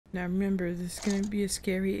Now remember, this is gonna be a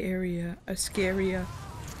scary area. A scary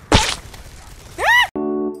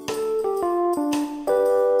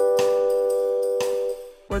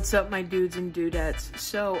What's up, my dudes and dudettes?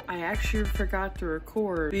 So, I actually forgot to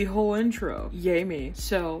record the whole intro. Yay me.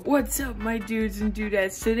 So, what's up, my dudes and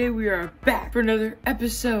dudettes? Today we are back for another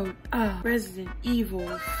episode of Resident Evil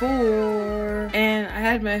 4. And I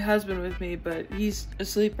had my husband with me, but he's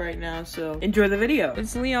asleep right now, so enjoy the video.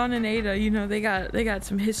 It's Leon and Ada, you know, they got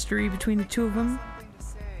some history between the two of them.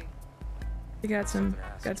 They got some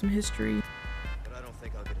history. But I don't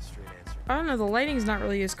think I'll get a straight answer. I don't know, the lighting's not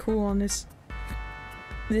really as cool on this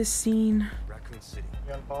scene. Raccoon City.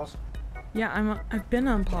 You on pause? Yeah, I've been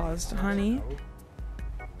unpaused, honey. The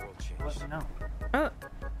world changed. Let me know. Oh,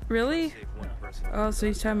 really? Save one person. Oh, so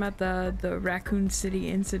he's talking about the Raccoon City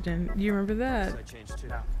incident. Do you remember that? I changed too.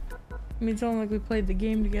 No. I mean, it's only like we played the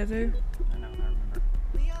game together. I know, I remember.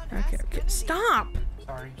 Okay, stop!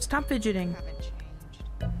 Sorry. Stop fidgeting. Haven't changed.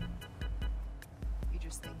 You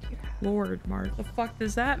just think you have. Lord, Mark. The fuck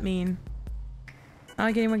does that mean? Not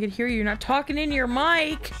like anyone could hear you. You're not talking into your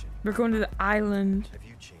mic! We're going to the island. Have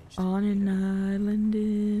you changed? On an island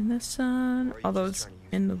in the sun. Although it's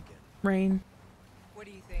in the rain. What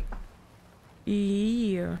do you think?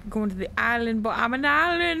 Yeah. Going to the island boy. I'm an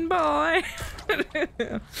island boy!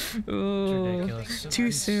 Ooh, Ridiculous.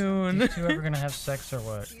 too soon. These two ever gonna have sex or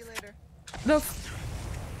what? See you later.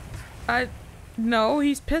 No,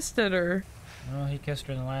 he's pissed at her. Well, he kissed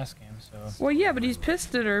her in the last game, so. Well, yeah, but he's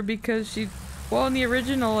pissed at her because she. Well, in the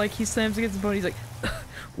original, like, he slams against the boat. He's like,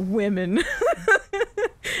 women,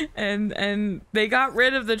 and they got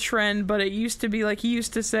rid of the trend, but it used to be like he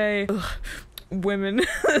used to say, women.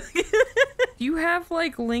 You have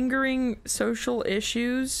like lingering social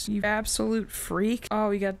issues, you absolute freak. Oh,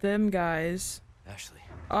 we got them guys. Ashley.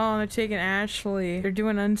 Oh, they're taking Ashley. They're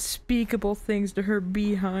doing unspeakable things to her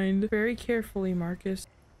behind. Very carefully, Marcus.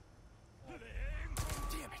 Damn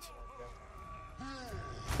it.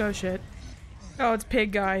 Oh shit. Oh, it's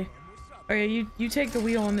Pig Guy. Okay, you take the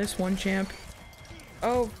wheel on this one, champ.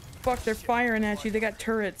 Oh, fuck, they're firing at you. They got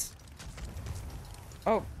turrets.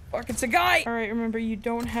 Oh, fuck, it's a guy! Alright, remember, you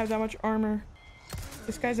don't have that much armor.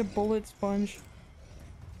 This guy's a bullet sponge.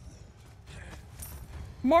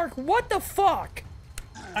 Mark, what the fuck?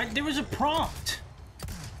 There was a prompt!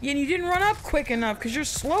 Yeah, and you didn't run up quick enough, because you're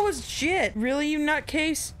slow as shit. Really, you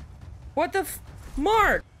nutcase? What the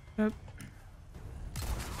Mark!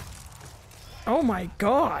 Oh my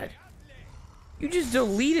god. You just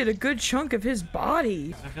deleted a good chunk of his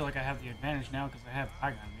body. I feel like I have the advantage now because I have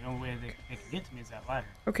high gun. The only way they can get to me is that ladder.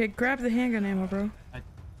 Okay, grab the handgun ammo, bro. I thought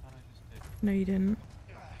I just did. No, you didn't.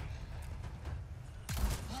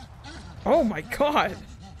 Oh my god!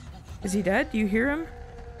 Is he dead? Do you hear him?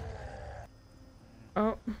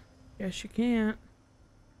 Oh. Yes, you can't.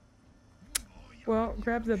 Well,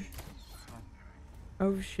 grab the...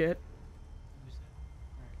 Oh shit.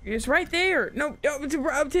 It's right there! No, it's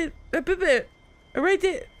right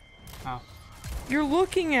there! Oh. You're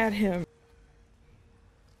looking at him!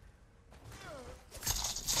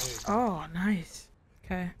 Oh, nice.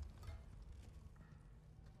 Okay.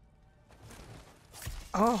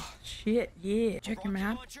 Oh, shit, yeah. Check your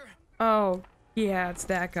map. Oh, yeah, it's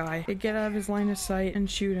that guy. Okay, get out of his line of sight and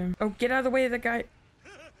shoot him. Oh, get out of the way of that guy.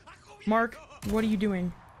 Mark, what are you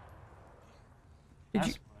doing? Did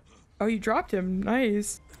you... Oh, you dropped him.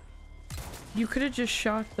 Nice. You could have just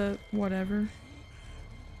shot the whatever.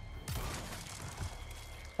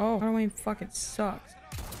 Oh, I don't even fucking sucks.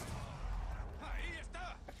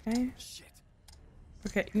 Okay.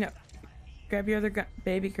 Okay, no. Grab your other gun.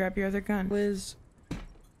 Baby, grab your other gun. Liz.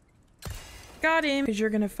 Got him! Because you're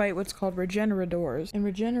gonna fight what's called regenerators. And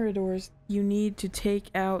regenerators, you need to take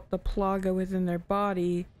out the plaga within their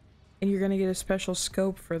body. And you're gonna get a special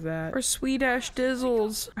scope for that. Or sweet ash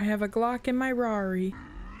dizzles. I have a Glock in my Rari.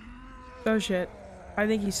 Oh shit. I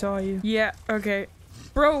think he saw you. Yeah, okay.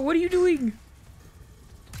 Bro, what are you doing?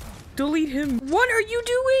 Delete him. What are you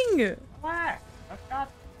doing? Relax. I've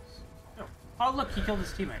got this. Oh, look, he killed his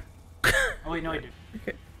teammate. Oh, wait, no, he did.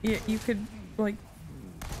 Okay. Yeah, you could, like...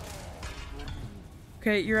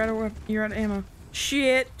 Okay, you're out of ammo.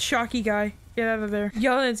 Shit! Shocky guy. Get out of there.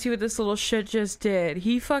 Y'all didn't see what this little shit just did.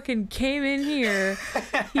 He fucking came in here.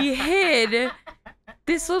 He hid.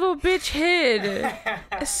 This little bitch hid.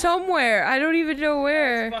 Somewhere. I don't even know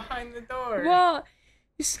where. Behind the door. Well,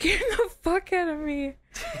 you scared the fuck out of me.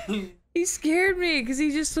 He scared me because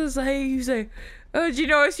he just was like, he was like, oh, did you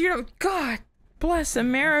know us? You know, God bless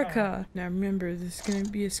America. Now remember, this is gonna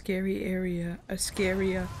be a scary area. A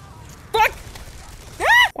scary, Fuck!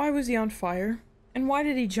 Ah! Why was he on fire? And why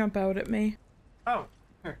did he jump out at me? Oh,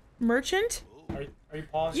 here. Merchant? Are you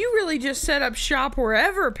paused? You really just set up shop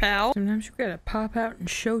wherever, pal. Sometimes you gotta pop out and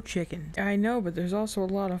show chicken. I know, but there's also a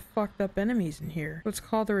lot of fucked up enemies in here. What's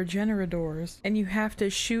called the regenerators. And you have to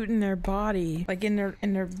shoot in their body, like in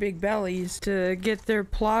their big bellies, to get their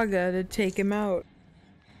plaga to take him out.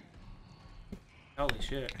 Holy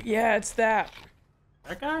shit. Yeah, it's that.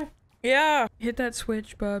 That guy? Yeah. Hit that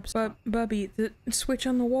switch, Bubs. Bubby, the switch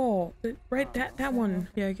on the wall. Right, that one.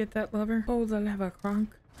 Yeah, get that lever. Oh, that have a cronk.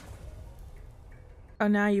 Oh,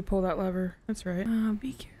 now you pull that lever. That's right.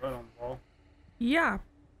 Be careful. Right on the wall. Yeah.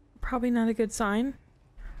 Probably not a good sign.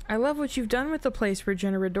 I love what you've done with the place,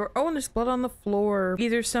 Regenerador. Oh, and there's blood on the floor.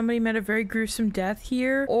 Either somebody met a very gruesome death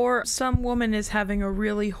here, or some woman is having a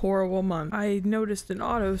really horrible month. I noticed an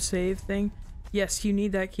autosave thing. Yes, you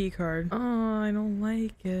need that key card. Oh, I don't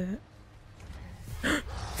like it.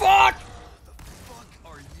 Fuck! The fuck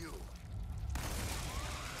are you?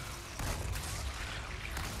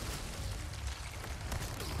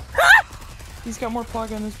 He's got more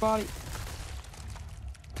plug on his body.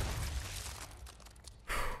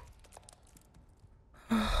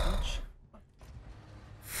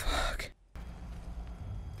 Fuck.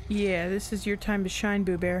 Yeah, this is your time to shine,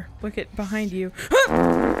 Boo Bear. Look at behind you.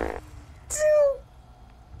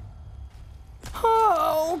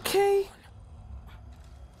 Oh, okay.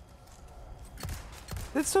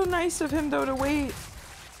 That's so nice of him, though, to wait.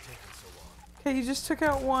 Okay, you just took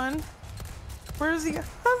out one. Where's the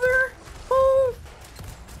other? Oh!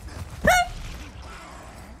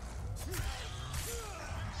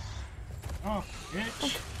 Oh,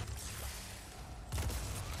 bitch.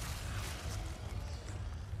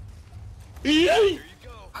 Here you go.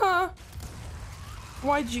 Huh?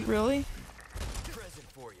 Why'd you really?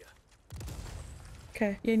 Present for you.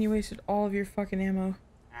 Okay, yeah, and you wasted all of your fucking ammo.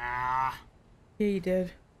 Ah. Yeah, you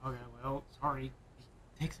did. Okay, well, sorry.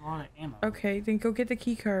 It takes a lot of ammo. Okay, then go get the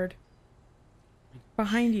key card.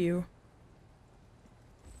 Behind you.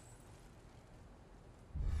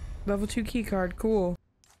 Level 2 key card, cool.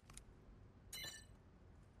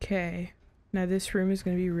 Okay. Now this room is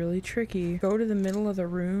gonna be really tricky. Go to the middle of the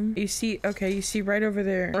room. You see, okay, you see right over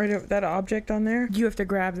there, right over that object on there? You have to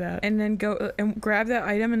grab that. And then go, and grab that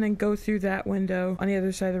item and then go through that window on the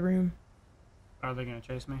other side of the room. Are they gonna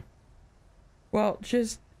chase me? Well,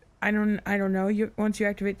 just, I don't know. Once you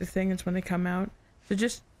activate the thing, it's when they come out. So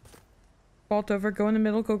just vault over, go in the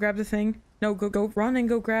middle, go grab the thing. No, go run and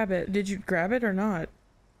go grab it. Did you grab it or not?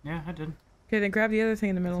 Yeah, I did. Okay, then grab the other thing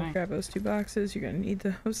in the middle. Thanks. Grab those 2 boxes. You're gonna need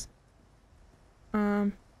those.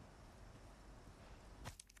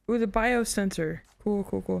 Ooh, the biosensor.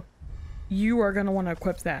 Cool. You are gonna want to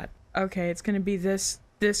equip that. Okay, it's gonna be this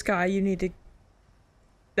guy. You need to...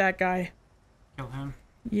 That guy. Kill him.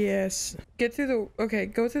 Yes. Get through the... Okay,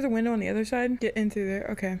 go through the window on the other side. Get in through there.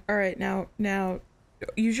 Okay. Alright, now...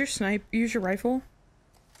 Use your snipe. Use your rifle.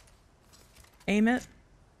 Aim it.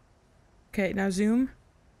 Okay, now zoom.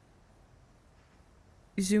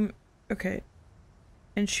 Zoom. Okay.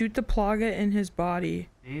 And shoot the plaga in his body.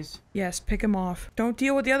 These? Yes, pick him off. Don't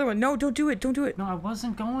deal with the other one. No, don't do it. Don't do it. No, I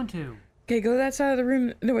wasn't going to. Okay, go to that side of the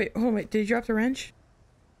room. No, wait. Hold on, wait. Did you drop the wrench?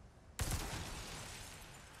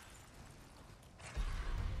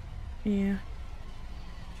 Yeah. Did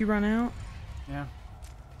you run out? Yeah.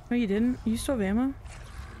 No, you didn't. You still have ammo?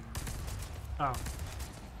 Oh.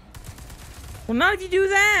 Well, not if you do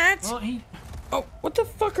that! Well, he... Oh, what the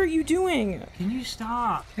fuck are you doing? Can you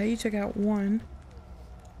stop? Okay, you took out one.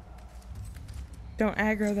 Don't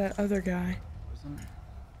aggro that other guy. Wasn't...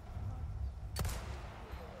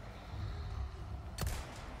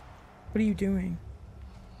 What are you doing?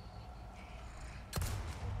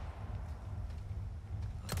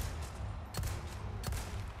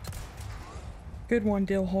 Good one,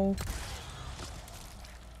 Dillhole.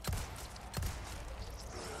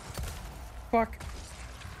 Fuck.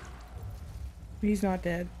 He's not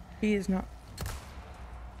dead. He is not.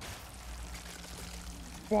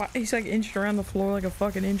 What? He's like inched around the floor like a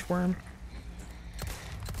fucking inchworm.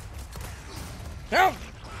 No!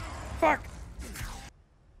 Fuck!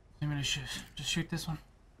 You want me to just shoot this one?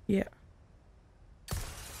 Yeah.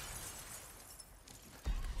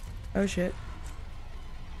 Oh shit.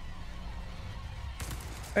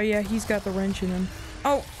 Oh yeah, he's got the wrench in him.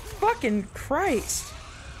 Oh, fucking Christ!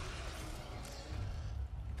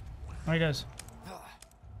 Oh, he does.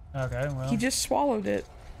 Okay, well. He just swallowed it.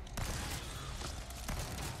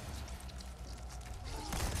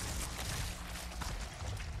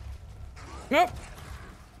 Nope.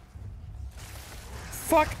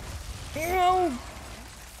 Fuck. No.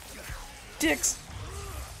 Dicks.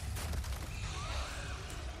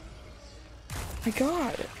 My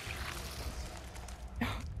God.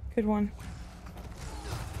 Good one.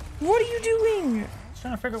 What are you doing? Just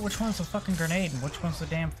trying to figure out which one's the fucking grenade and which one's the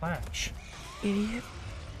damn flash. Idiot.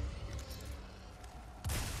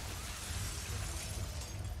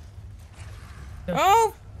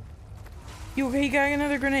 Oh! You okay? You got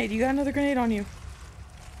another grenade. You got another grenade on you.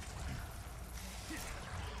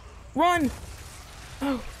 Run!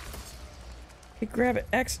 Oh. Okay, grab it.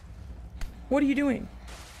 X. What are you doing?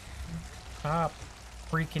 Stop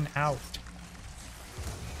freaking out.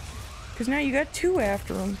 Because now you got two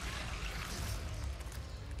after him.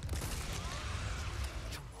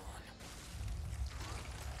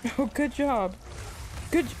 Oh, good job.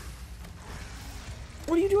 Good.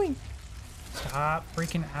 What are you doing? Stop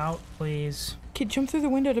freaking out, please. Okay, jump through the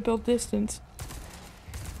window to build distance.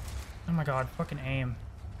 Oh my god, fucking aim.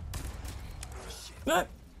 Ah.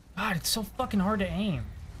 God, it's so fucking hard to aim.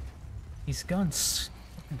 These guns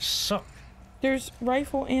fucking suck. There's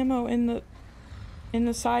rifle ammo in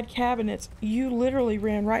the side cabinets. You literally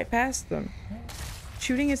ran right past them.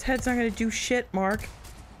 Shooting his head's not gonna do shit, Mark.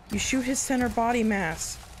 You shoot his center body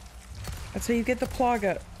mass. That's how you get the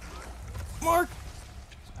plaga. Mark!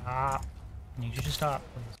 Stop. I need you to stop,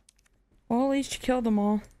 please. Well, at least you killed them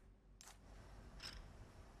all.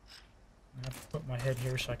 I have to put my head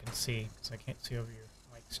here so I can see, because I can't see over your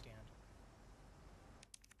mic stand.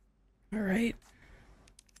 Alright.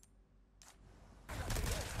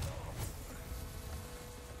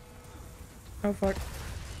 Oh fuck.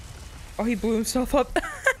 Oh, he blew himself up.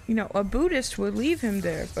 You know, a Buddhist would leave him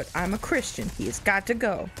there, but I'm a Christian. He has got to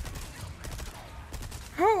go.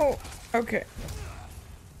 Oh! Okay.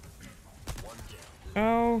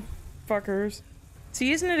 Oh, fuckers.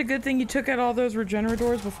 See, isn't it a good thing you took out all those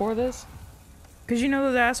regenerators before this? Because you know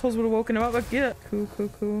those assholes would have woken him up like, yeah. Cool, cool,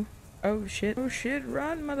 cool. Oh shit. Oh shit,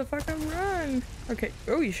 run, motherfucker, run! Okay.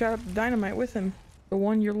 Oh, you shot up the dynamite with him. The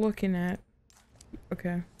one you're looking at.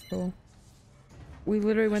 Okay, cool. We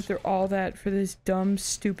literally went through all that for this dumb,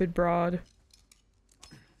 stupid broad.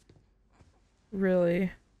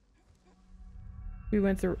 Really. We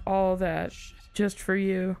went through all that just for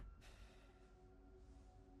you.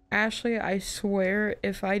 Ashley, I swear,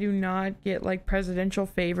 if I do not get, like, presidential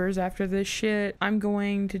favors after this shit, I'm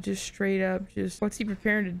going to just straight up just... What's he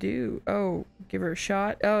preparing to do? Oh, give her a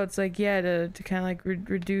shot? Oh, it's like, yeah, to kind of, like,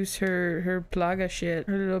 reduce her plaga shit.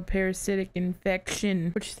 Her little parasitic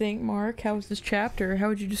infection. What you think, Mark? How was this chapter? How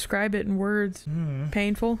would you describe it in words?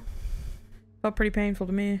 Painful? Felt pretty painful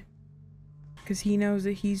to me. Because he knows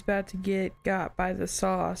that he's about to get got by the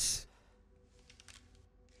sauce.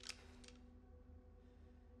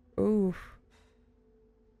 Oof.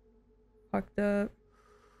 Fucked up.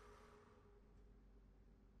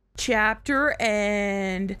 Chapter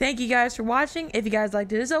end. Thank you guys for watching. If you guys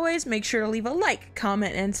liked it as always, make sure to leave a like,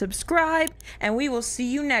 comment, and subscribe. And we will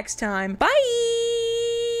see you next time. Bye!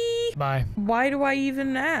 Bye. Why do I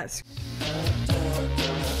even ask?